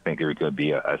March, I think there's going to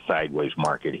be a sideways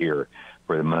market here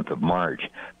for the month of March.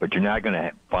 But you're not going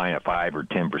to find a 5 or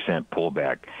 10%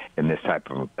 pullback in this type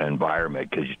of environment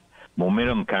because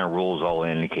momentum kind of rules all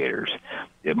indicators.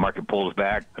 If market pulls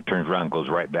back, it turns around and goes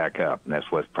right back up, and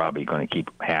that's what's probably going to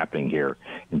keep happening here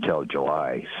until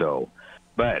July. So,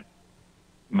 but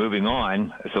moving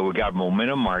on, so we got a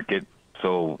momentum market.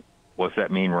 So what's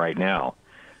that mean right now?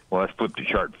 Well, let's flip to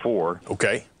chart 4.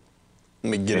 Okay.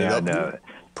 Let me get it up.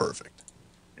 Perfect.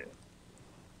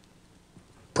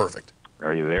 Perfect.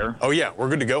 Are you there? Oh, yeah. We're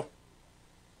good to go.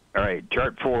 All right.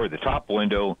 Chart 4, the top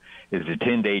window is the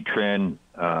 10-day trend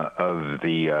of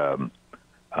the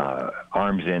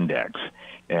ARMS index.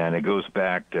 And it goes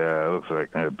back to, looks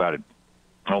like about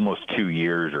almost 2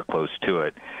 years or close to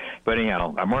it. But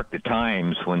anyhow, I marked the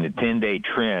times when the 10-day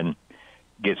trend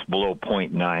gets below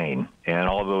 0.9, and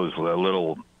all those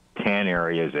little tan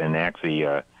areas, and actually,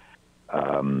 the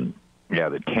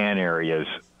tan areas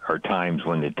are times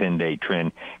when the 10-day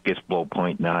trend gets below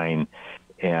 0.9,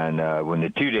 and when the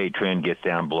 2-day trend gets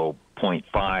down below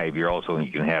 0.5,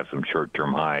 you can have some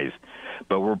short-term highs.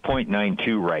 But we're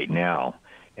 0.92 right now,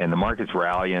 and the market's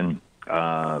rallying,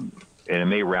 and it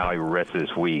may rally the rest of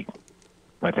this week.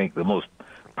 I think the most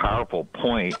powerful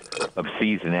point of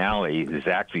seasonality is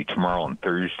actually tomorrow and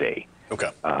Thursday.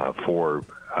 Okay.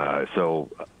 So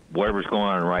whatever's going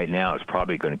on right now is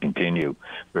probably going to continue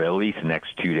for at least the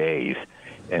next 2 days.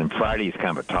 And Friday is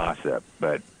kind of a toss-up,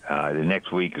 but the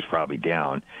next week is probably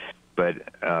down. But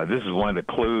this is one of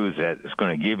the clues that it's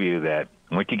going to give you that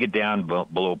once you get down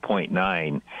below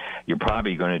 0.9, you're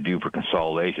probably going to do for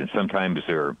consolidation. Sometimes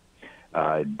they're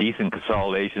decent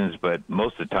consolidations, but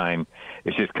most of the time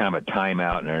it's just kind of a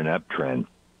timeout and an uptrend.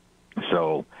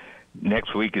 So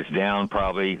next week is down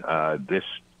probably. This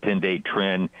 10-day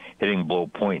trend hitting below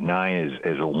 0.9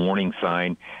 is a warning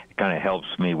sign. It kind of helps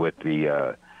me with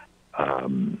the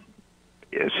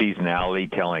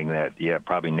seasonality, telling that, yeah,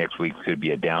 probably next week could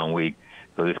be a down week.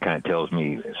 So this kind of tells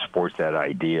me, supports that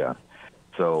idea.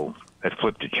 So let's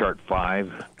flip to chart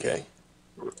 5. Okay.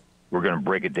 We're going to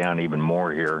break it down even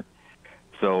more here.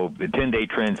 So the 10-day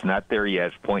trend's not there yet.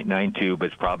 It's 0.92, but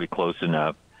it's probably close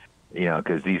enough,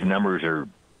 because these numbers are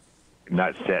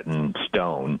not set in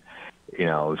stone.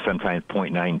 Sometimes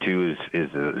 0.92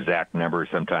 is the exact number.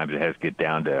 Sometimes it has to get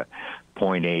down to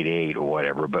 0.88 or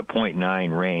whatever. But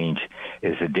 0.9 range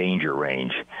is a danger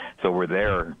range. So we're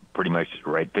there, pretty much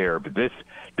right there. But this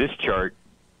chart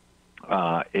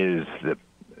is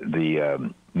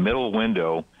the middle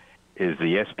window is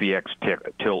the SPX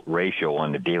tilt ratio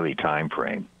on the daily time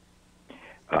frame.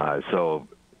 So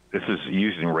this is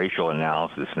using racial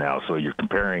analysis now. So you're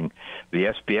comparing the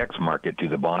SPX market to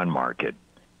the bond market.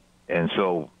 And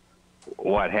so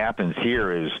what happens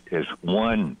here is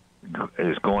one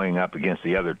is going up against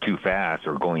the other too fast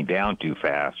or going down too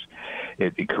fast.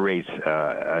 It creates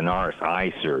an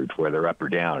RSI surge, where they're up or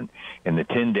down. And the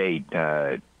 10-day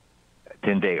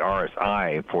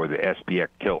RSI for the SPX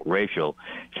tilt ratio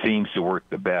seems to work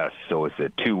the best. So it's a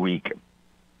 2-week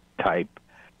type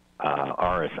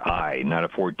RSI, not a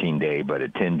 14-day, but a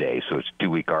 10-day. So it's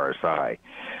 2-week RSI.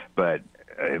 But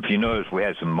if you notice, we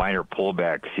had some minor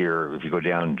pullbacks here. If you go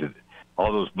down to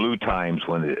all those blue times,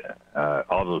 when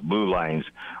all those blue lines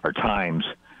are times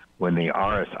when the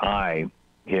RSI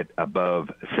hit above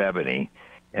 70,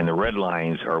 and the red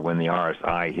lines are when the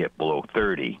RSI hit below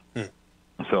 30.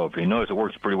 So if you notice, it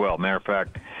works pretty well. Matter of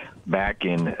fact, back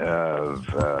in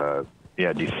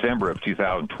December of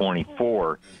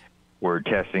 2024, we're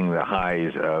testing the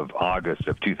highs of August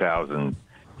of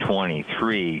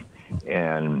 2023,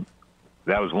 and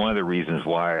that was one of the reasons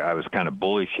why I was kind of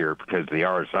bullish here, because the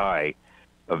RSI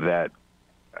of that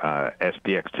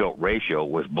SPX tilt ratio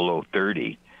was below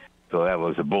 30. So that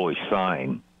was a bullish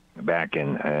sign back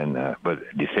in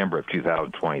December of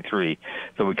 2023.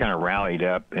 So we kind of rallied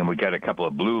up, and we got a couple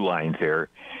of blue lines there,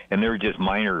 and they were just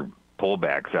minor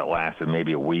pullbacks that lasted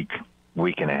maybe a week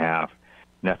and a half,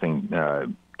 nothing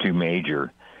too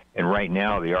major. And right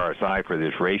now the RSI for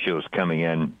this ratio is coming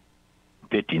in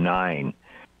 59.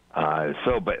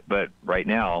 But right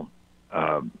now,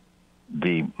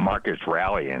 the market's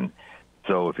rallying.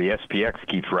 So if the SPX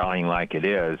keeps rallying like it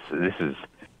is, this is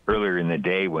earlier in the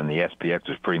day when the SPX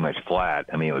was pretty much flat.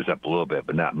 I mean, it was up a little bit,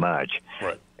 but not much.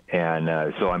 Right.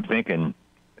 And so I'm thinking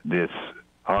this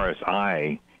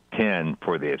RSI 10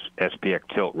 for the SPX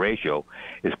tilt ratio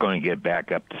is going to get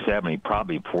back up to 70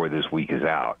 probably before this week is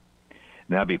out. And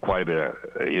that'll be quite a bit of,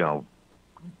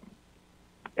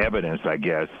 evidence, I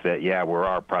guess, that, yeah, we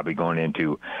are probably going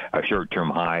into a short-term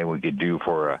high we could do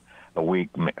for a week,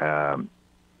 a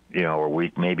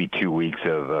week, maybe 2 weeks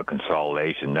of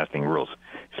consolidation, nothing real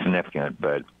significant,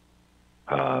 but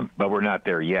we're not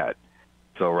there yet.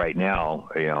 So right now,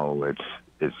 it's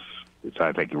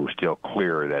I think we're still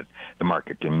clear that the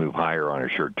market can move higher on a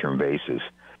short-term basis.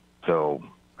 So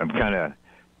I'm kind of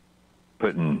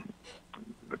putting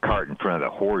the cart in front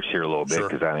of the horse here a little bit,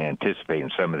 because I'm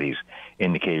anticipating some of these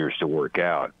indicators to work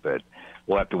out, but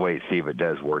we'll have to wait and see if it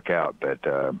does work out. But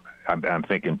I'm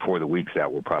thinking for the weeks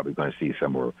out, we're probably going to see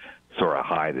somewhere sort of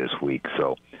high this week.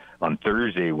 So on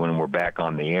Thursday, when we're back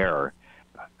on the air,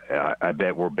 I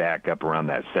bet we're back up around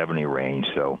that 70 range.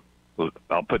 So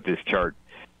I'll put this chart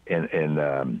in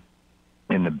the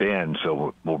bin,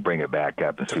 so we'll bring it back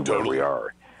up and see where we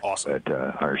are. Awesome.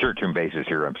 But on a short-term basis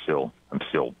here, I'm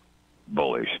still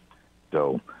bullish.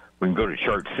 So we can go to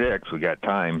chart 6. We got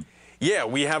time. Yeah,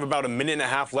 we have about a minute and a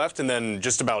half left, and then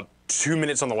just about 2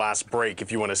 minutes on the last break if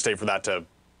you want to stay for that to,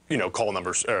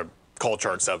 call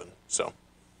chart 7. So.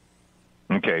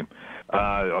 Okay.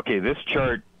 This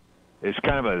chart is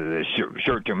kind of a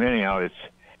short-term. Anyhow, it's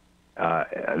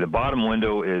the bottom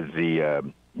window is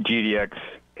the GDX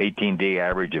 18-day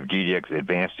average of GDX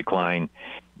advanced decline.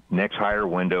 Next higher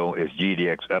window is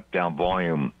GDX up-down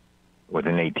volume with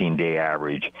an 18-day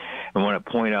average. I want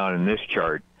to point out in this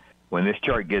chart, when this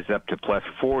chart gets up to plus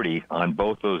 40 on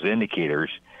both those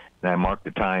indicators, and I marked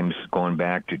the times going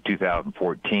back to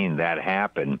 2014, that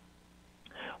happened.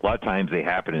 A lot of times they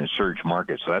happen in surge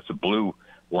markets, so that's a blue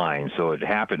line. So it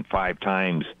happened 5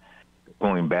 times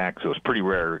going back, so it's pretty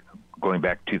rare. Going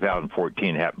back to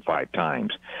 2014, it happened 5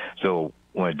 times. So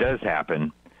when it does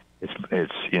happen,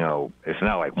 it's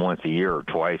not like once a year or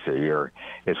twice a year.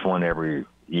 It's one every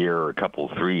year or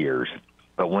 3 years.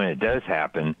 But when it does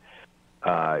happen,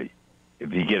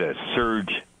 if you get a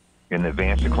surge in the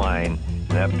advanced decline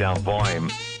and up-down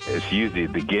volume, it's usually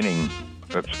the beginning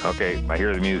Oops. Okay, I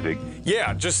hear the music.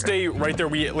 Yeah, just stay right there.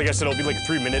 Like I said, it'll be like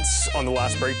 3 minutes on the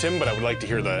last break, Tim, but I would like to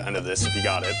hear the end of this if you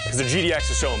got it, because the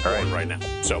GDX is so important right now.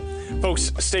 So,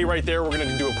 folks, stay right there. We're going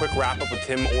to do a quick wrap-up with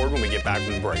Tim Ord when we get back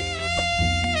from the break.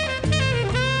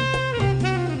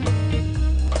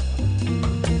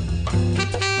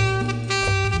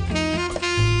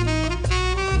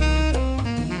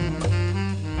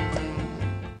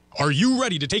 Are you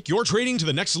ready to take your trading to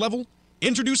the next level?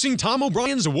 Introducing Tom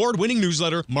O'Brien's award-winning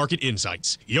newsletter, Market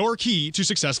Insights, your key to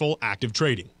successful active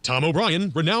trading. Tom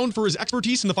O'Brien, renowned for his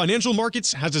expertise in the financial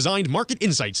markets, has designed Market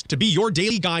Insights to be your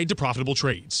daily guide to profitable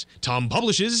trades. Tom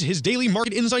publishes his daily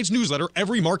Market Insights newsletter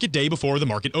every market day before the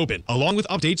market open, along with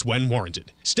updates when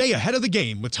warranted. Stay ahead of the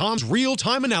game with Tom's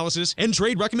real-time analysis and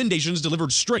trade recommendations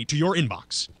delivered straight to your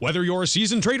inbox. Whether you're a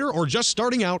seasoned trader or just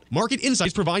starting out, Market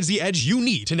Insights provides the edge you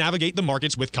need to navigate the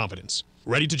markets with confidence.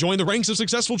 Ready to join the ranks of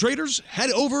successful traders? Head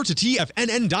over to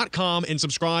TFNN.com and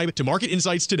subscribe to Market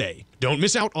Insights today. Don't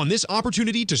miss out on this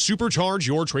opportunity to supercharge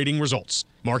your trading results.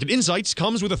 Market Insights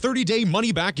comes with a 30-day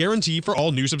money-back guarantee for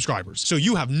all new subscribers, so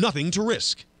you have nothing to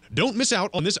risk. Don't miss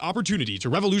out on this opportunity to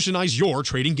revolutionize your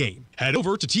trading game. Head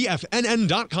over to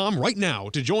TFNN.com right now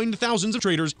to join the thousands of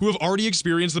traders who have already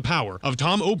experienced the power of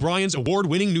Tom O'Brien's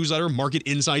award-winning newsletter, Market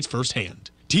Insights, firsthand.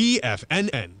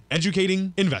 TFNN,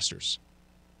 educating investors.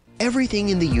 Everything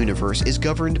in the universe is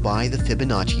governed by the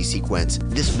Fibonacci sequence.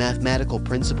 This mathematical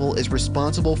principle is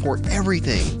responsible for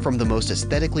everything from the most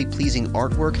aesthetically pleasing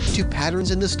artwork to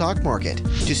patterns in the stock market.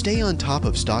 To stay on top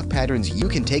of stock patterns you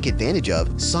can take advantage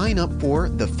of, sign up for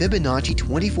the Fibonacci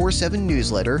 24/7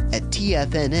 newsletter at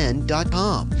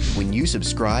TFNN.com. When you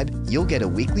subscribe, you'll get a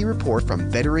weekly report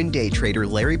from veteran day trader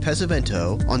Larry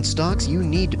Pesavento on stocks you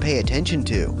need to pay attention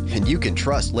to. And you can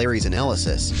trust Larry's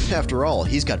analysis. After all,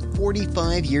 he's got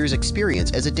 45 years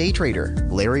experience as a day trader.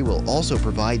 Larry will also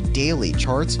provide daily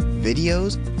charts,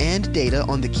 videos, and data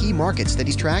on the key markets that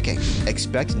he's tracking.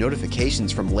 Expect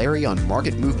notifications from Larry on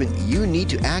market movement you need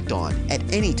to act on at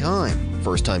any time.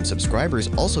 First-time subscribers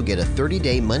also get a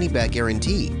 30-day money-back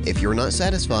guarantee. If you're not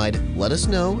satisfied, let us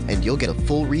know and you'll get a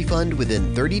full refund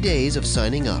within 30 days of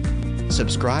signing up.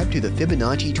 Subscribe to the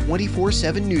Fibonacci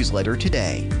 24/7 newsletter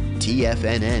today.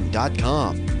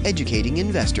 TFNN.com, educating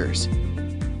investors.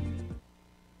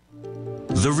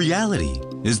 The reality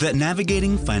is that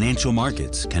navigating financial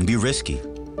markets can be risky.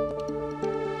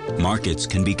 Markets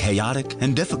can be chaotic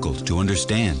and difficult to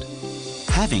understand.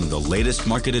 Having the latest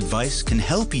market advice can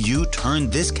help you turn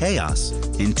this chaos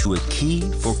into a key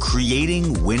for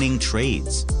creating winning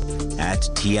trades. At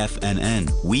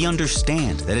TFNN, we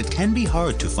understand that it can be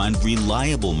hard to find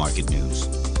reliable market news.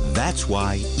 That's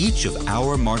why each of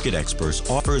our market experts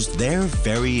offers their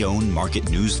very own market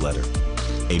newsletter.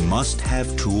 A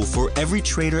must-have tool for every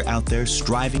trader out there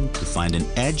striving to find an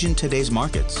edge in today's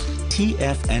markets.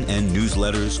 TFNN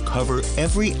newsletters cover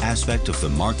every aspect of the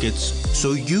markets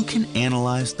so you can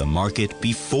analyze the market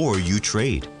before you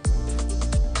trade.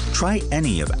 Try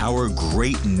any of our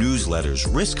great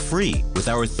newsletters risk-free with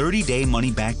our 30-day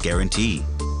money-back guarantee.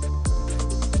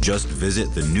 Just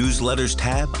visit the Newsletters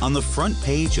tab on the front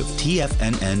page of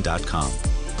TFNN.com.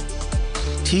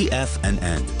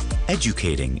 TFNN.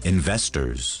 Educating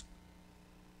investors.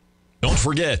 Don't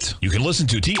forget, you can listen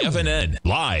to TFNN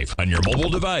live on your mobile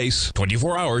device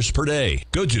 24 hours per day.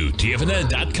 Go to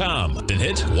TFNN.com, then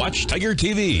hit Watch Tiger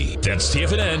TV. That's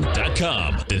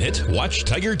TFNN.com, then hit Watch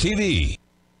Tiger TV.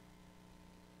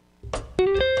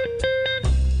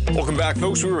 Welcome back,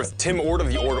 folks. We were with Tim Ord of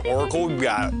the Ord Oracle. We've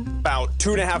got about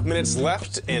 2.5 minutes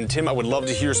left. And Tim, I would love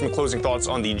to hear some closing thoughts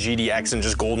on the GDX and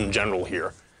just gold in general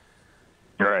here.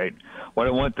 All right. Well, I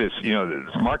want this,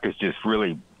 this market's just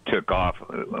really took off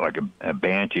like a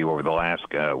banshee over the last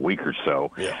week or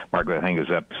so. Yeah. Market, I think, is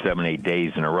up 7-8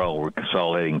 days in a row. We're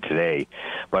consolidating today.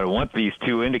 But I want these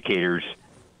two indicators,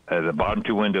 the bottom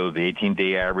two windows, the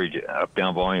 18-day average,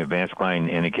 up-down volume, advanced decline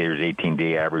indicators,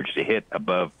 18-day average, to hit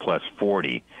above plus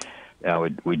 40.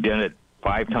 We did it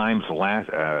 5 times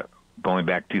going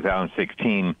back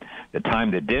 2016. The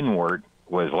time that didn't work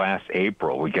was last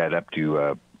April. We got up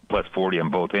to plus 40 on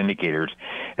both indicators,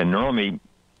 and normally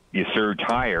you surge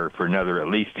higher for another at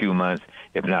least 2 months,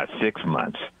 if not 6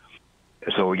 months.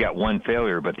 So we got one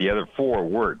failure, but the other 4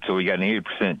 worked. So we got an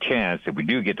 80% chance, if we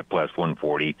do get to plus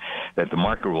 140, that the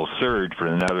market will surge for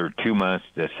another 2 months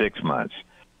to 6 months.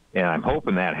 And I'm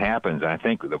hoping that happens. I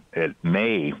think it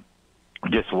may,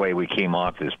 just the way we came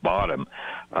off this bottom,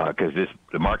 because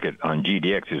the market on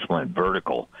GDX just went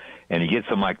vertical. And you get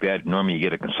something like that, normally you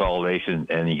get a consolidation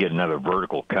and you get another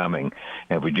vertical coming.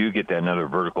 And if we do get that another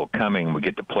vertical coming, we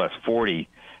get to plus 40,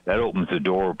 that opens the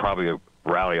door probably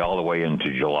rally all the way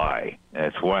into July.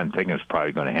 That's what I'm thinking is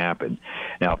probably going to happen.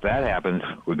 Now, if that happens,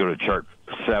 we go to chart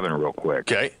 7 real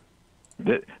quick. Okay.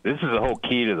 This is the whole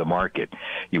key to the market.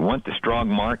 You want the strong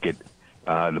market.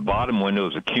 The bottom window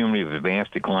is a cumulative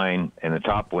advanced decline, and the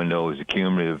top window is a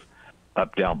cumulative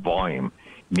up-down volume.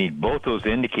 You need both those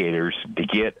indicators to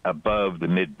get above the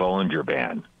mid-Bollinger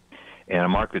Band. And I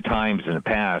marked the times in the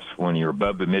past when you're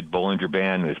above the mid-Bollinger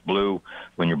Band, it's blue.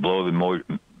 When you're below the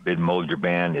mid-Bollinger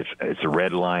Band, it's a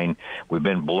red line. We've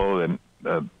been below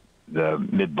the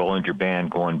mid-Bollinger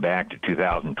Band going back to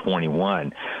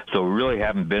 2021. So we really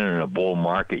haven't been in a bull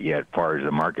market yet as far as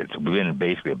the markets. We've been in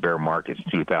basically a bear market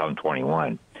since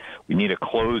 2021. We need to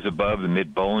close above the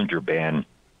mid-Bollinger Band.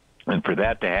 And for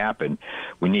that to happen,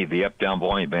 we need the up-down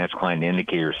volume advanced decline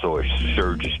indicator, so a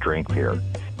surge of strength here.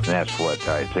 And that's what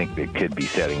I think they could be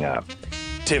setting up.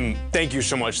 Tim, thank you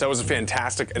so much. That was a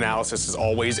fantastic analysis as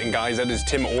always. And guys, that is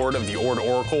Tim Ord of the Ord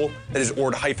Oracle. That is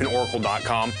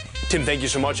ord-oracle.com. Tim, thank you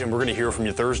so much, and we're going to hear from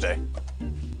you Thursday.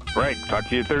 Right. Talk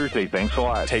to you Thursday. Thanks a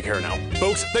lot. Take care now.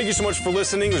 Folks, thank you so much for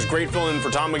listening. It was great filling in for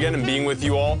Tom again and being with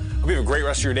you all. Hope you have a great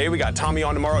rest of your day. We got Tommy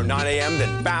on tomorrow at 9 a.m.,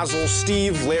 then Basil,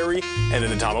 Steve, Larry, and then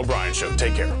the Tom O'Brien Show.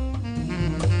 Take care.